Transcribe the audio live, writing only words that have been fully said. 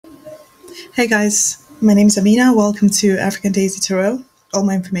Hey guys, my name is Amina. Welcome to African Daisy Tarot. All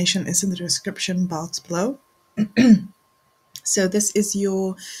my information is in the description box below. So this is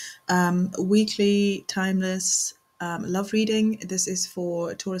your weekly timeless love reading. This is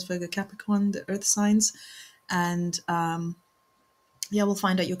for Taurus, Virgo, Capricorn, the earth signs. And yeah, we'll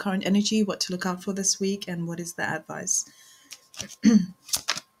find out your current energy, what to look out for this week, and what is the advice.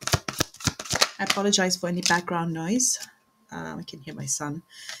 I apologize for any background noise. I can hear my son.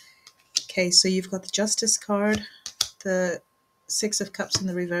 Okay, so you've got the Justice card, the Six of Cups in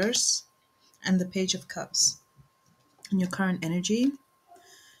the reverse, and the Page of Cups. And your current energy.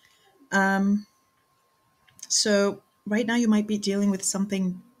 So right now you might be dealing with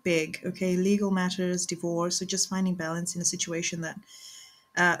something big, okay? Legal matters, divorce, or just finding balance in a situation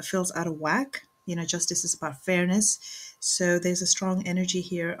that feels out of whack. You know, justice is about fairness. So there's a strong energy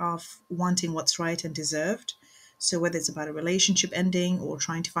here of wanting what's right and deserved. So whether it's about a relationship ending or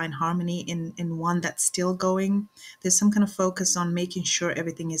trying to find harmony in one that's still going, there's some kind of focus on making sure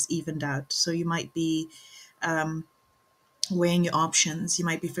everything is evened out. So you might be weighing your options. You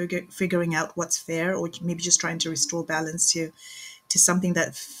might be figuring out what's fair, or maybe just trying to restore balance to something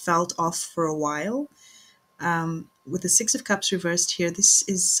that felt off for a while. With the Six of Cups reversed here, this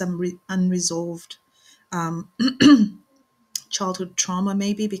is some unresolved childhood trauma,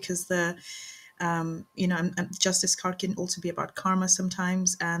 maybe because the Justice card can also be about karma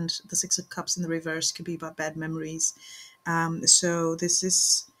sometimes, and the Six of Cups in the reverse could be about bad memories. So this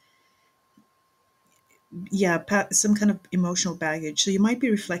is some kind of emotional baggage. So you might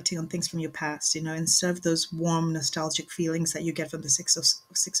be reflecting on things from your past, instead of those warm nostalgic feelings that you get from the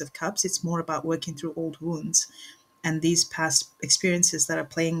Six of Cups. It's more about working through old wounds and these past experiences that are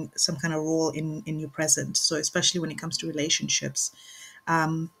playing some kind of role in your present. So especially when it comes to relationships,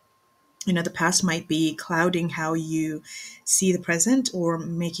 the past might be clouding how you see the present or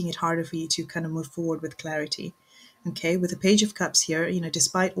making it harder for you to kind of move forward with clarity. Okay, with the Page of Cups here,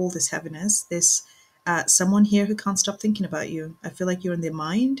 despite all this heaviness, there's someone here who can't stop thinking about you. I feel like you're in their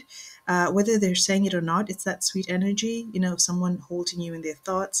mind. Whether they're saying it or not, it's that sweet energy, someone holding you in their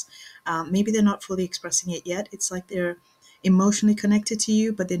thoughts. Maybe they're not fully expressing it yet. It's like they're emotionally connected to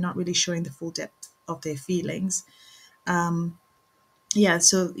you, but they're not really showing the full depth of their feelings.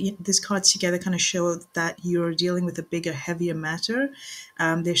 So these cards together kind of show that you're dealing with a bigger, heavier matter.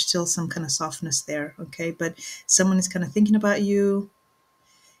 There's still some kind of softness there, okay? But someone is kind of thinking about you,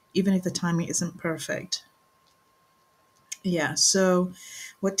 even if the timing isn't perfect. Yeah, so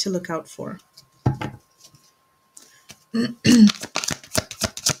what to look out for?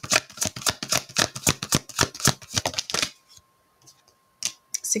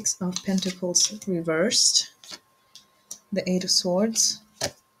 Six of Pentacles reversed, the Eight of Swords,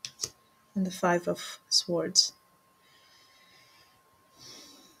 and the Five of Swords.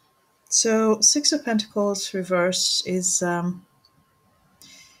 So Six of Pentacles reversed is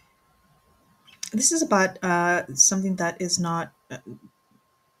this is about something that is not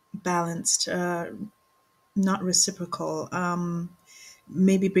balanced, not reciprocal.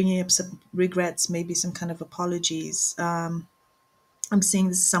 Maybe bringing up some regrets, maybe some kind of apologies. I'm seeing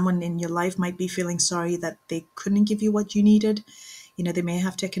this someone in your life might be feeling sorry that they couldn't give you what you needed. They may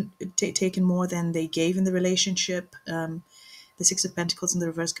have taken more than they gave in the relationship. The Six of Pentacles in the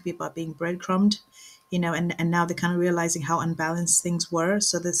reverse could be about being breadcrumbed, and now they're kind of realizing how unbalanced things were.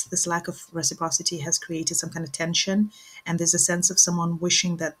 So this lack of reciprocity has created some kind of tension, and there's a sense of someone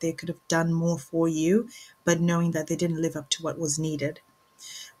wishing that they could have done more for you, but knowing that they didn't live up to what was needed.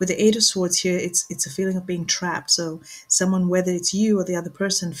 With the Eight of Swords here, it's a feeling of being trapped. So someone, whether it's you or the other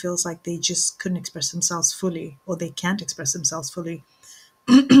person, feels like they just couldn't express themselves fully, or they can't express themselves fully.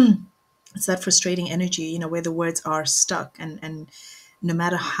 It's that frustrating energy, where the words are stuck, and no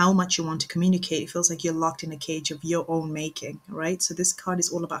matter how much you want to communicate, it feels like you're locked in a cage of your own making, right? So this card is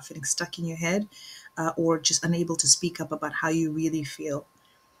all about feeling stuck in your head, or just unable to speak up about how you really feel.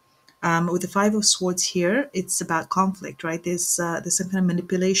 With the Five of Swords here, it's about conflict, right? There's some kind of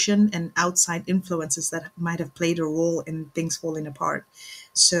manipulation and outside influences that might have played a role in things falling apart.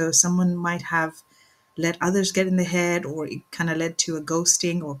 So someone might have let others get in the head, or it kind of led to a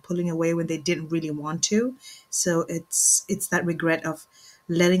ghosting or pulling away when they didn't really want to. So it's that regret of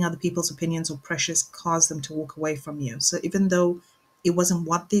letting other people's opinions or pressures cause them to walk away from you. So even though it wasn't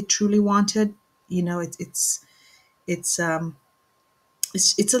what they truly wanted, it's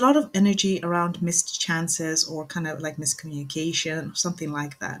it's a lot of energy around missed chances, or kind of like miscommunication or something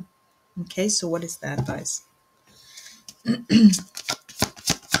like that. Okay, so what is the advice?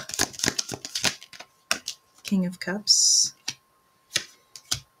 King of Cups,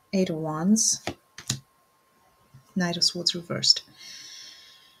 Eight of Wands, Knight of Swords reversed.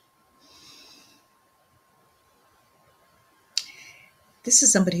 This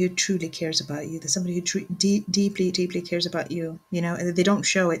is somebody who truly cares about you. There's somebody who deeply, deeply cares about you, and they don't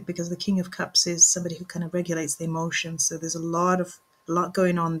show it because the King of Cups is somebody who kind of regulates the emotions. So there's a lot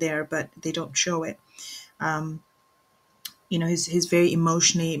going on there, but they don't show it. Um, he's very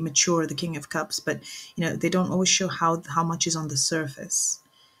emotionally mature, the King of Cups, but they don't always show how much is on the surface.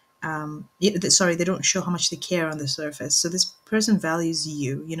 Sorry, they don't show how much they care on the surface. So this person values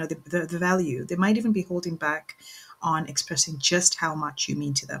you, the value. They might even be holding back on expressing just how much you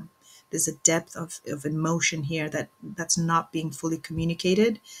mean to them. There's a depth of emotion here that's not being fully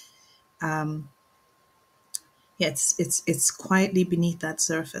communicated. Um, yeah, it's quietly beneath that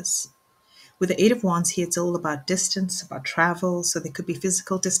surface. With the Eight of Wands here, it's all about distance, about travel. So there could be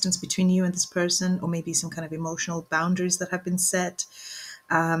physical distance between you and this person, or maybe some kind of emotional boundaries that have been set.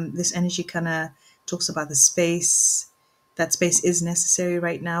 This energy kind of talks about the space. That space is necessary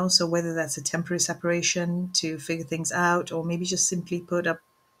right now. So whether that's a temporary separation to figure things out, or maybe just simply put up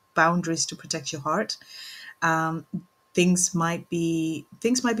boundaries to protect your heart. Um, things might be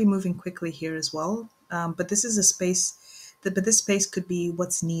moving quickly here as well. But this is a space but this space could be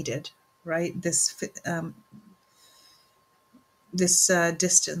what's needed, right? This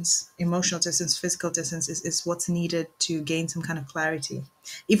distance, emotional distance, physical distance is what's needed to gain some kind of clarity.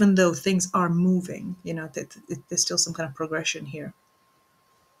 Even though things are moving, there's still some kind of progression here.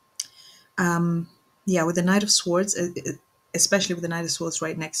 Yeah, with the Knight of Swords, especially with the Knight of Swords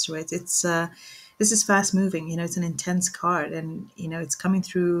right next to it, this is fast moving. It's an intense card, and it's coming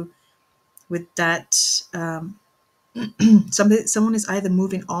through with that. Someone is either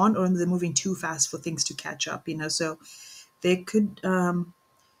moving on or they're moving too fast for things to catch up. So they could um,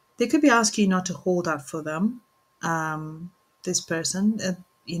 they could be asking you not to hold out for them. This person,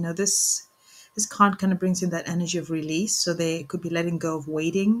 this card kind of brings in that energy of release. So they could be letting go of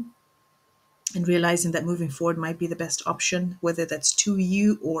waiting and realizing that moving forward might be the best option, whether that's to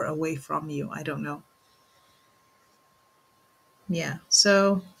you or away from you. I don't know. Yeah.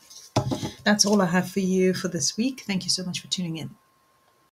 So that's all I have for you for this week. Thank you so much for tuning in.